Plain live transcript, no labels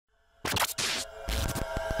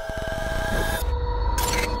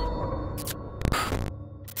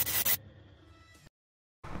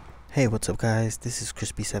Hey, what's up guys, this is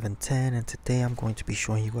Crispy710 and today I'm going to be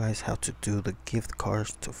showing you guys how to do the gift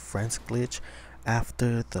cards to friends glitch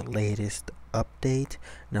after the latest update.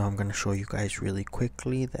 Now I'm going to show you guys really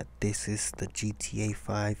quickly that this is the GTA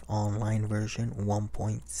 5 online version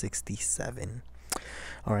 1.67.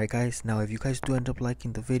 Alright guys, now if you guys do end up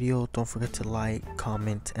liking the video, don't forget to like,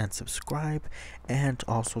 comment, and subscribe, and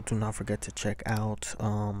also do not forget to check out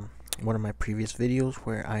one of my previous videos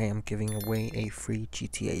where I am giving away a free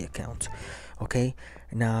GTA account. Okay,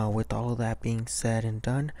 now with all of that being said and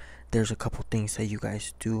done, there's a couple things that you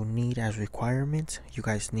guys do need as requirements. You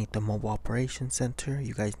guys need the mobile operations center,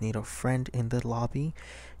 you guys need a friend in the lobby,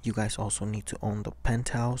 you guys also need to own the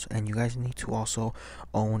penthouse, and you guys need to also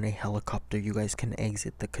own a helicopter you guys can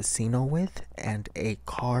exit the casino with, and a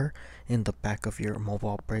car in the back of your mobile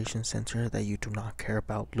operations center that you do not care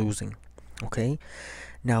about losing. Okay,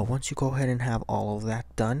 now once you go ahead and have all of that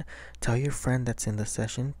done, tell your friend that's in the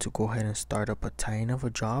session to go ahead and start up a tie-in of a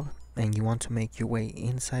job, and you want to make your way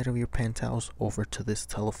inside of your penthouse over to this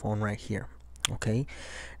telephone right here. Okay,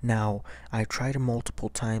 now I tried multiple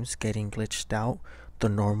times getting glitched out the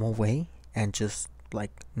normal way and just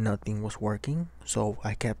like nothing was working, so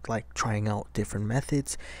I kept like trying out different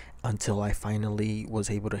methods until I finally was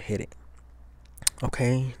able to hit it.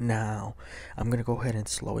 Okay, now I'm gonna go ahead and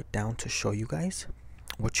slow it down to show you guys.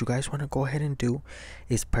 What you guys want to go ahead and do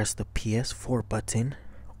is press the PS4 button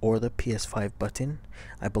or the PS5 button.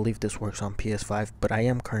 I believe this works on PS5, but I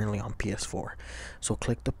am currently on PS4. So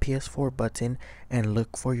click the PS4 button and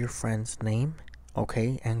look for your friend's name.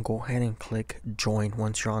 Okay, and go ahead and click join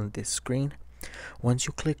once you're on this screen. Once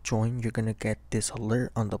you click join, you're gonna get this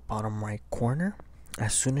alert on the bottom right corner.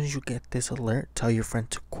 As soon as you get this alert, tell your friend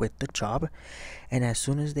to quit the job, and as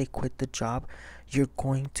soon as they quit the job, you're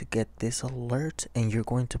going to get this alert and you're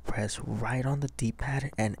going to press right on the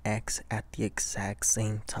D-pad and X at the exact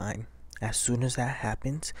same time. As soon as that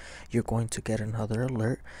happens, you're going to get another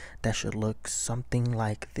alert that should look something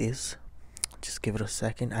like this. Just give it a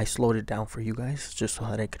second. I slowed it down for you guys just so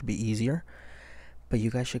that it could be easier. But you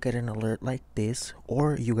guys should get an alert like this,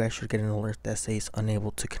 or you guys should get an alert that says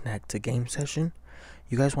unable to connect to game session.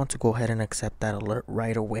 You guys want to go ahead and accept that alert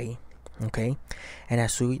right away. Okay, and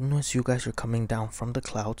as soon as you guys are coming down from the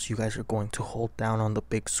clouds, you guys are going to hold down on the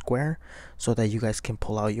big square so that you guys can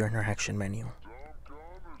pull out your interaction menu.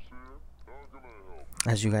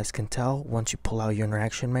 As you guys can tell, once you pull out your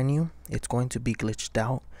interaction menu, it's going to be glitched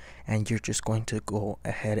out, and you're just going to go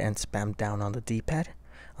ahead and spam down on the D-pad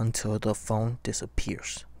until the phone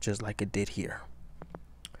disappears, just like it did here.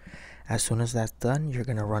 As soon as that's done, you're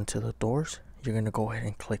going to run to the doors. You're going to go ahead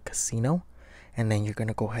and click casino, and then you're going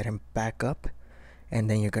to go ahead and back up, and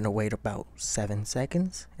then you're going to wait about 7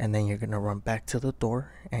 seconds, and then you're going to run back to the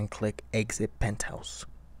door and click exit penthouse.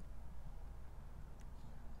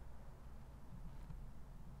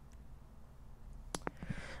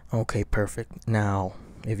 Okay, perfect. Now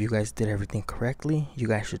if you guys did everything correctly, you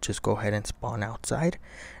guys should just go ahead and spawn outside.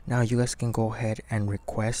 Now you guys can go ahead and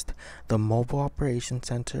request the mobile operation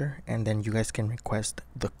center, and then you guys can request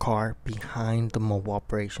the car behind the mobile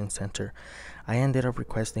operation center. I ended up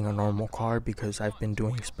requesting a normal car because I've been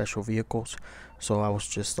doing special vehicles, so I was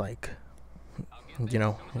just like, you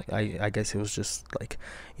know, I guess it was just like,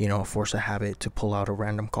 you know, a force of habit to pull out a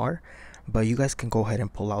random car. But you guys can go ahead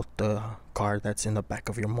and pull out the car that's in the back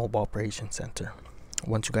of your mobile operation center.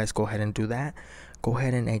 Once you guys go ahead and do that, go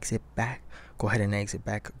ahead and exit back, go ahead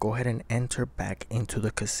and enter back into the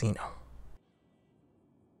casino.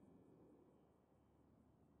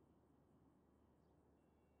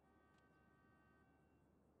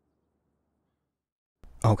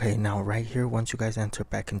 Okay, now right here, once you guys enter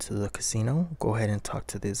back into the casino, go ahead and talk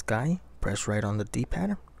to this guy, press right on the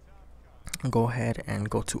D-pad, go ahead and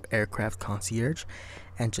go to aircraft concierge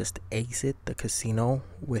and just exit the casino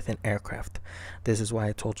with an aircraft. This is why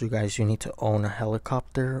I told you guys you need to own a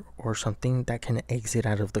helicopter or something that can exit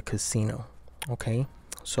out of the casino. Okay,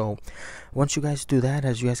 so once you guys do that,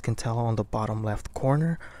 as you guys can tell on the bottom left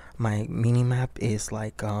corner, my mini map is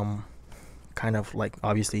like kind of like,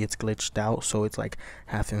 obviously it's glitched out, so it's like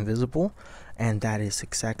half invisible, and that is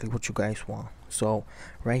exactly what you guys want. So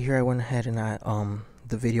right here I went ahead and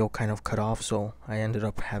the video kind of cut off, so I ended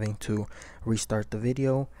up having to restart the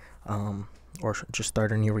video or just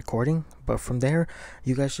start a new recording. But from there,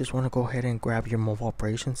 you guys just want to go ahead and grab your mobile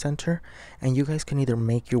operation center, and you guys can either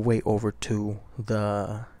make your way over to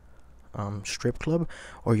the strip club,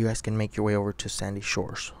 or you guys can make your way over to Sandy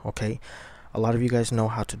Shores. Okay, a lot of you guys know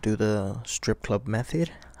how to do the strip club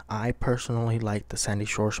method. I personally like the Sandy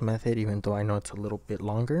Shores method, even though I know it's a little bit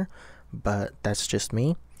longer, but that's just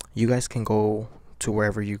me. You guys can go to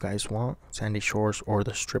wherever you guys want, Sandy Shores or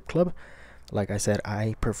the strip club. Like I said,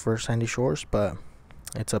 I prefer Sandy Shores, but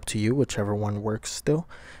it's up to you, whichever one works still.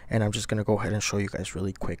 And I'm just gonna go ahead and show you guys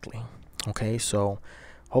really quickly. Okay, so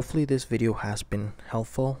hopefully this video has been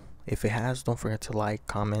helpful. If it has, don't forget to like,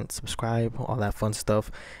 comment, subscribe, all that fun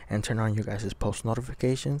stuff, and turn on you guys' post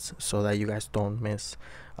notifications so that you guys don't miss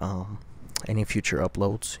any future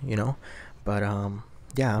uploads, you know. But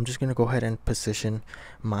yeah, I'm just gonna go ahead and position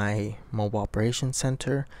my mobile operations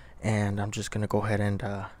center, and I'm just gonna go ahead and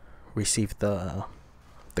receive the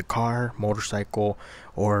car, motorcycle,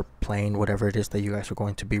 or plane, whatever it is that you guys are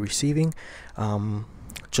going to be receiving,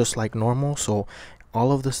 just like normal. So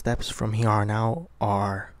all of the steps from here on out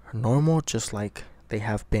are normal, just like they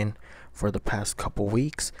have been for the past couple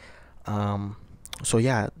weeks. So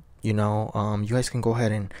yeah, you know, you guys can go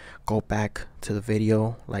ahead and go back to the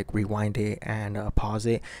video, like rewind it and pause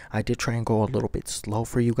it. I did try and go a little bit slow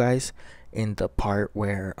for you guys in the part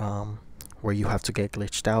where you have to get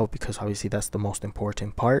glitched out, because obviously that's the most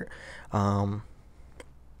important part.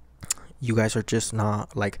 You guys are just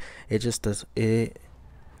not like, it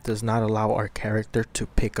does not allow our character to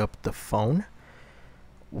pick up the phone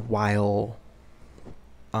while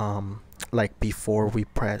like before we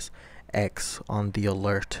press X on the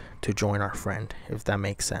alert to join our friend, if that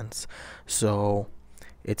makes sense. So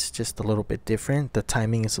it's just a little bit different. The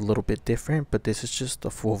timing is a little bit different, but this is just a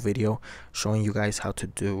full video showing you guys how to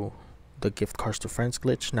do the gift cards to friends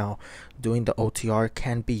glitch. Now, doing the OTR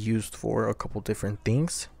can be used for a couple different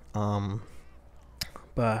things,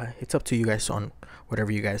 but it's up to you guys on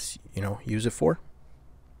whatever you guys, you know, use it for.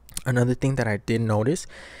 Another thing that I did notice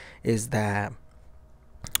is that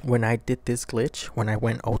when I did this glitch, when I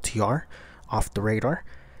went OTR, off the radar,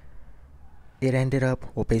 it ended up,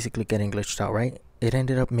 well, basically getting glitched out, right? It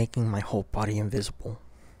ended up making my whole body invisible.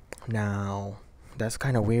 Now, that's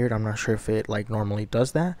kind of weird. I'm not sure if it like normally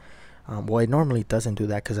does that. Well, it normally doesn't do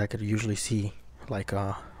that, because I could usually see like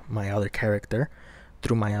my other character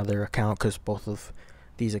through my other account, because both of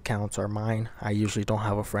these accounts are mine. I usually don't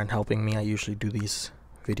have a friend helping me. I usually do these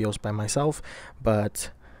videos by myself.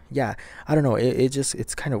 But yeah, I don't know,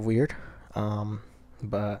 it's kind of weird.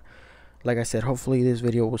 But like I said, hopefully this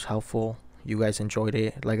video was helpful. You guys enjoyed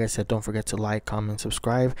it. Like I said, don't forget to like, comment,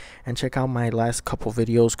 subscribe, and check out my last couple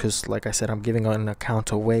videos, because like I said, I'm giving an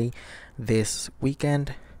account away this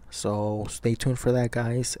weekend. So stay tuned for that,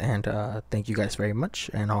 guys, and thank you guys very much,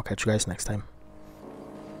 and I'll catch you guys next time.